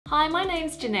Hi, my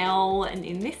name's Janelle, and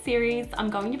in this series I'm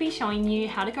going to be showing you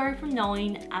how to go from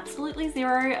knowing absolutely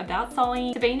zero about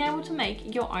sewing to being able to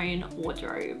make your own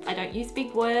wardrobe. I don't use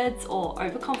big words or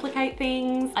overcomplicate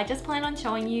things. I just plan on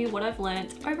showing you what I've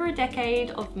learnt over a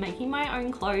decade of making my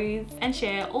own clothes and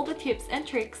share all the tips and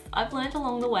tricks I've learnt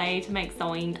along the way to make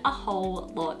sewing a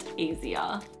whole lot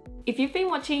easier. If you've been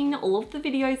watching all of the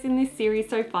videos in this series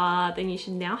so far, then you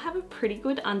should now have a pretty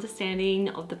good understanding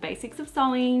of the basics of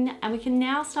sewing, and we can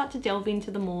now start to delve into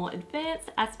the more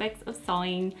advanced aspects of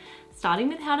sewing, starting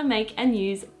with how to make and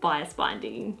use bias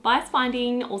binding. Bias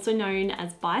binding, also known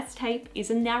as bias tape, is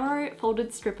a narrow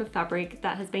folded strip of fabric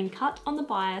that has been cut on the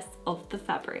bias of the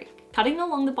fabric. Cutting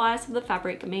along the bias of the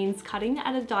fabric means cutting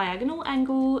at a diagonal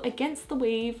angle against the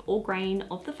weave or grain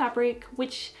of the fabric,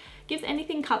 which gives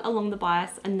anything cut along the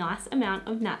bias a nice amount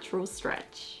of natural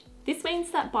stretch. This means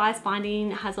that bias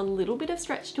binding has a little bit of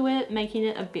stretch to it, making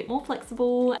it a bit more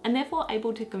flexible and therefore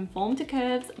able to conform to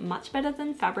curves much better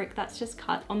than fabric that's just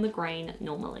cut on the grain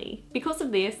normally. Because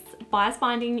of this, bias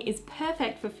binding is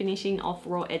perfect for finishing off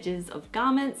raw edges of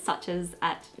garments such as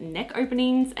at neck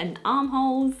openings and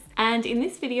armholes. And in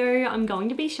this video, I'm going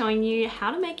to be showing you how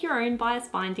to make your own bias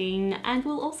binding, and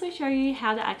we'll also show you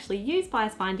how to actually use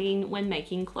bias binding when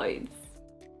making clothes.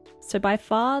 So by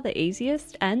far the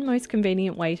easiest and most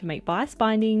convenient way to make bias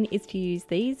binding is to use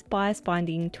these bias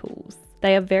binding tools.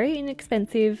 They are very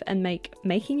inexpensive and make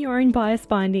making your own bias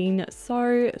binding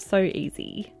so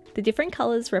easy. The different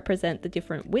colours represent the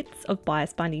different widths of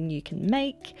bias binding you can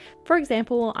make. For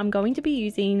example, I'm going to be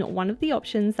using one of the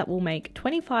options that will make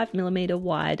 25mm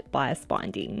wide bias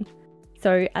binding.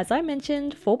 So as I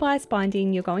mentioned, for bias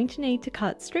binding, you're going to need to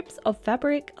cut strips of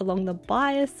fabric along the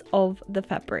bias of the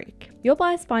fabric. Your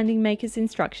bias binding maker's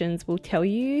instructions will tell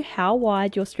you how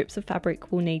wide your strips of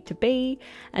fabric will need to be,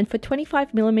 and for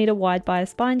 25mm wide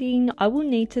bias binding, I will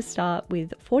need to start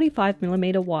with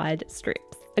 45mm wide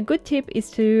strips. A good tip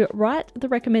is to write the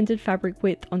recommended fabric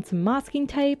width on some masking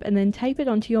tape and then tape it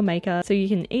onto your maker so you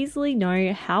can easily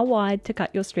know how wide to cut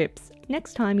your strips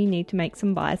next time you need to make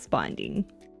some bias binding.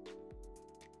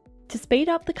 To speed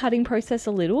up the cutting process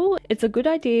a little, it's a good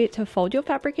idea to fold your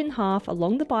fabric in half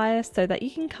along the bias so that you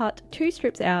can cut 2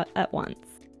 strips out at once.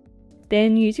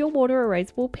 Then use your water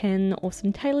erasable pen or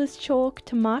some tailor's chalk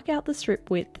to mark out the strip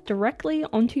width directly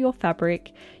onto your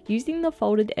fabric, using the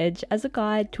folded edge as a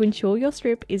guide to ensure your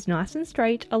strip is nice and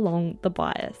straight along the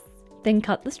bias. Then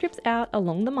cut the strips out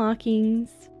along the markings,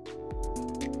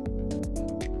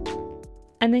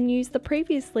 and then use the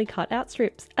previously cut out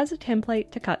strips as a template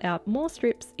to cut out more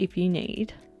strips if you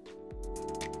need.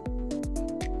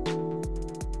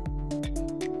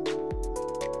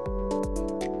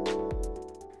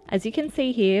 As you can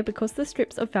see here, because the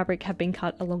strips of fabric have been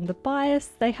cut along the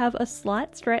bias, they have a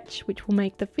slight stretch which will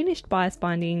make the finished bias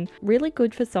binding really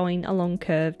good for sewing along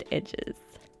curved edges.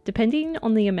 Depending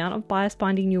on the amount of bias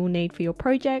binding you will need for your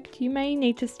project, you may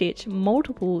need to stitch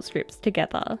multiple strips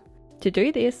together. To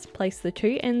do this, place the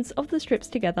 2 ends of the strips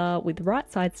together with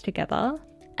right sides together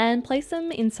and place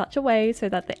them in such a way so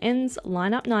that the ends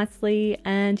line up nicely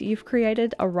and you've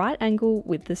created a right angle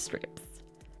with the strips.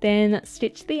 Then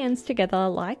stitch the ends together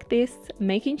like this,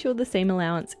 making sure the seam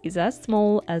allowance is as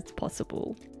small as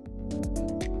possible.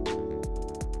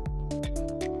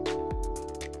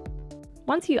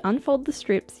 Once you unfold the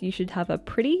strips, you should have a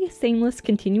pretty seamless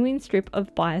continuing strip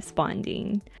of bias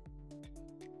binding.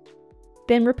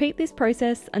 Then repeat this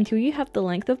process until you have the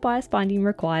length of bias binding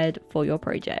required for your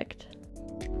project.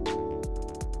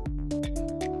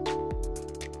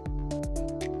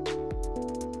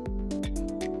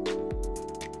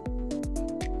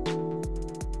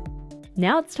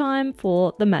 Now it's time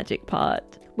for the magic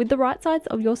part. With the right sides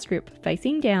of your strip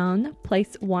facing down,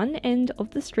 place one end of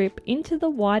the strip into the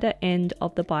wider end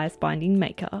of the bias binding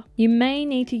maker. You may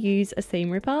need to use a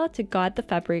seam ripper to guide the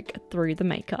fabric through the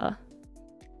maker.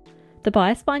 The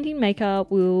bias binding maker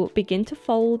will begin to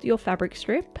fold your fabric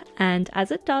strip, and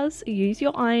as it does, use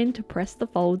your iron to press the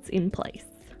folds in place.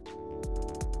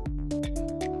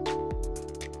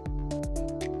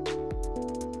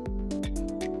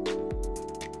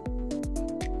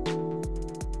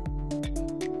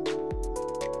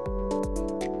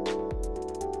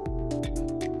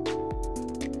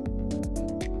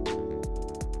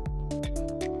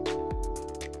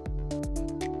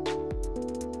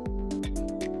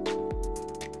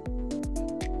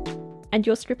 And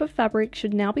your strip of fabric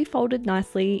should now be folded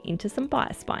nicely into some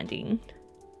bias binding.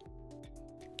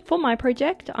 For my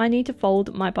project, I need to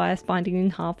fold my bias binding in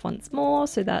half once more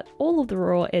so that all of the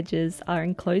raw edges are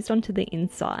enclosed onto the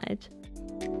inside.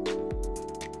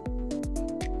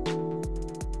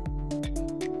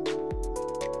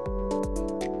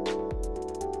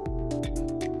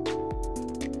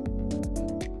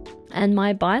 And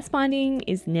my bias binding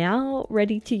is now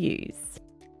ready to use.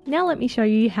 Now let me show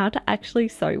you how to actually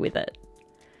sew with it.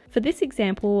 For this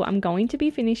example, I'm going to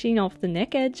be finishing off the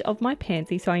neck edge of my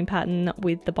pansy sewing pattern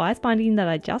with the bias binding that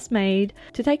I just made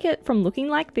to take it from looking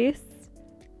like this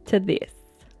to this.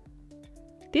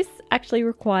 This actually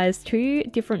requires two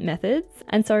different methods,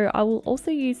 and so I will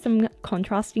also use some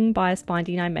contrasting bias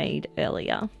binding I made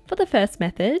earlier. For the first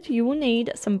method, you will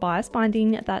need some bias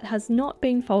binding that has not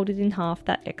been folded in half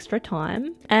that extra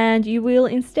time, and you will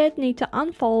instead need to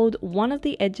unfold one of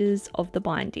the edges of the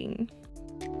binding.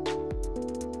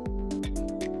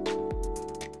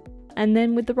 And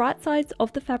then with the right sides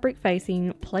of the fabric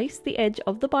facing, place the edge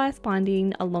of the bias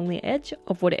binding along the edge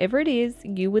of whatever it is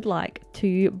you would like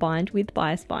to bind with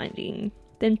bias binding.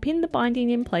 Then pin the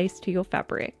binding in place to your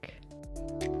fabric.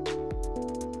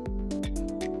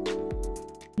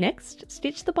 Next,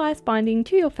 stitch the bias binding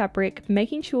to your fabric,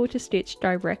 making sure to stitch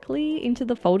directly into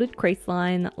the folded crease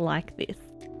line like this.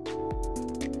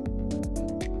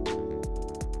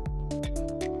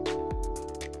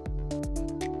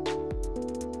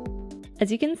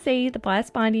 As you can see, the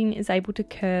bias binding is able to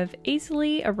curve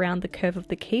easily around the curve of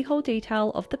the keyhole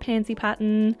detail of the pansy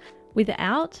pattern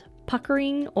without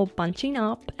puckering or bunching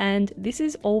up, and this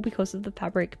is all because of the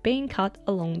fabric being cut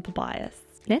along the bias.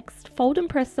 Next, fold and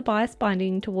press the bias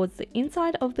binding towards the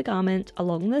inside of the garment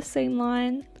along the seam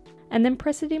line, and then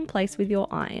press it in place with your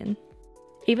iron.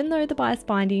 Even though the bias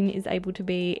binding is able to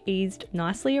be eased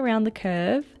nicely around the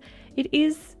curve, it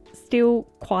is still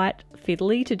quite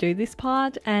fiddly to do this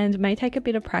part and may take a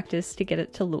bit of practice to get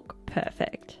it to look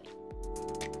perfect.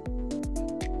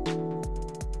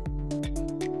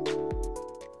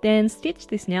 Then stitch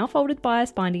this now folded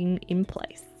bias binding in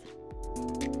place.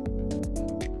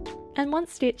 And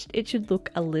once stitched, it should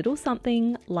look a little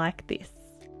something like this.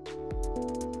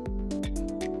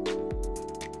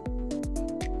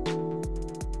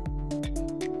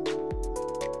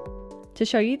 To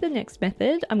show you the next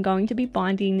method, I'm going to be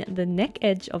binding the neck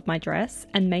edge of my dress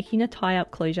and making a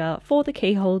tie-up closure for the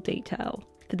keyhole detail.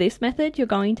 For this method, you're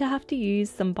going to have to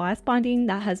use some bias binding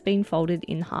that has been folded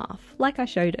in half, like I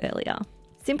showed earlier.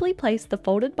 Simply place the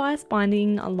folded bias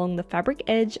binding along the fabric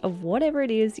edge of whatever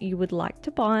it is you would like to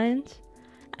bind,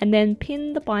 and then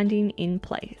pin the binding in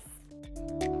place.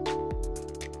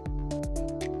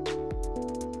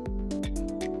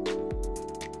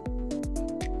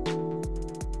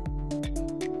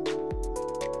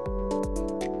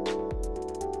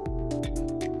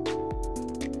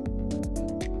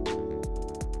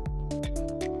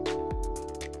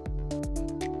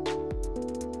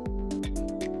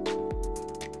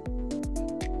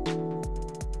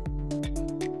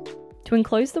 To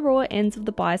enclose the raw ends of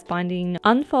the bias binding,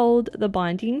 unfold the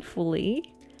binding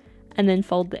fully and then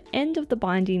fold the end of the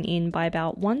binding in by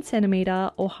about 1 centimeter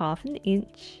or half an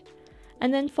inch,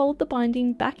 and then fold the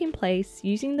binding back in place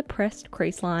using the pressed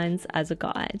crease lines as a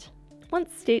guide.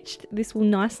 Once stitched, this will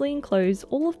nicely enclose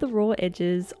all of the raw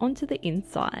edges onto the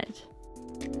inside.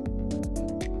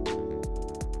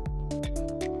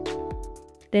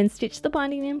 Then stitch the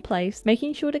binding in place,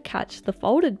 making sure to catch the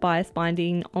folded bias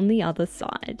binding on the other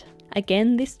side.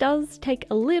 Again, this does take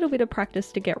a little bit of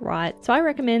practice to get right, so I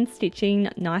recommend stitching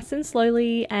nice and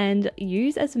slowly and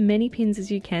use as many pins as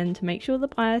you can to make sure the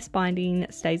bias binding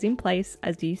stays in place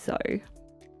as you sew.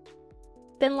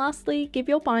 Then lastly, give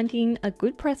your binding a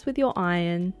good press with your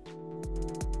iron.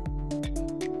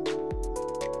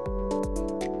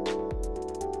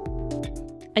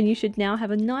 And you should now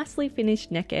have a nicely finished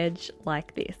neck edge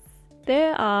like this.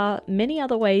 There are many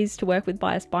other ways to work with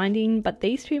bias binding, but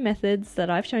these two methods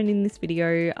that I've shown in this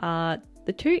video are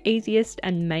the two easiest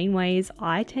and main ways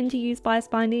I tend to use bias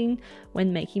binding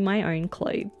when making my own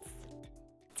clothes.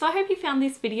 So I hope you found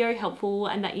this video helpful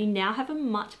and that you now have a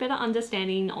much better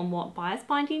understanding on what bias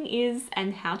binding is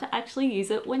and how to actually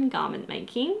use it when garment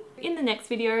making. In the next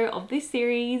video of this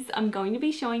series, I'm going to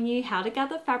be showing you how to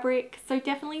gather fabric, so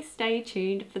definitely stay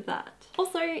tuned for that.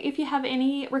 Also, if you have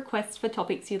any requests for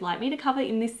topics you'd like me to cover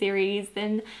in this series,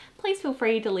 then please feel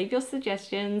free to leave your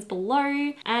suggestions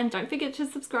below, and don't forget to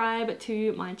subscribe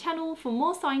to my channel for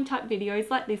more sewing type videos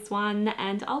like this one,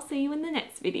 and I'll see you in the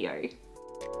next video.